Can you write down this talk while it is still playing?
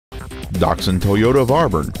Doxon Toyota of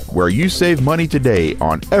Auburn, where you save money today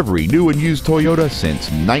on every new and used Toyota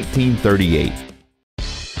since 1938.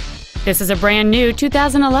 This is a brand new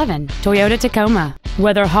 2011 Toyota Tacoma.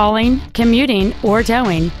 Whether hauling, commuting, or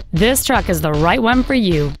towing, this truck is the right one for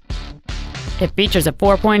you. It features a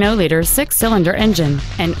 4.0-liter 6-cylinder engine,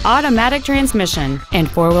 an automatic transmission, and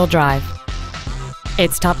 4-wheel drive.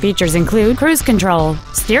 Its top features include cruise control,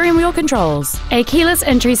 steering wheel controls, a keyless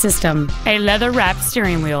entry system, a leather-wrapped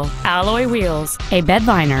steering wheel, alloy wheels, a bed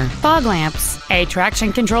liner, fog lamps, a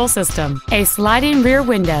traction control system, a sliding rear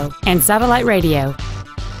window, and satellite radio.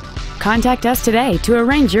 Contact us today to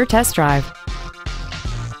arrange your test drive.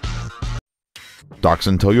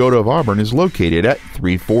 Doxon Toyota of Auburn is located at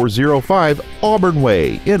 3405 Auburn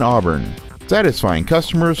Way in Auburn, satisfying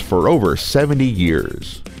customers for over 70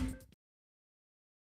 years.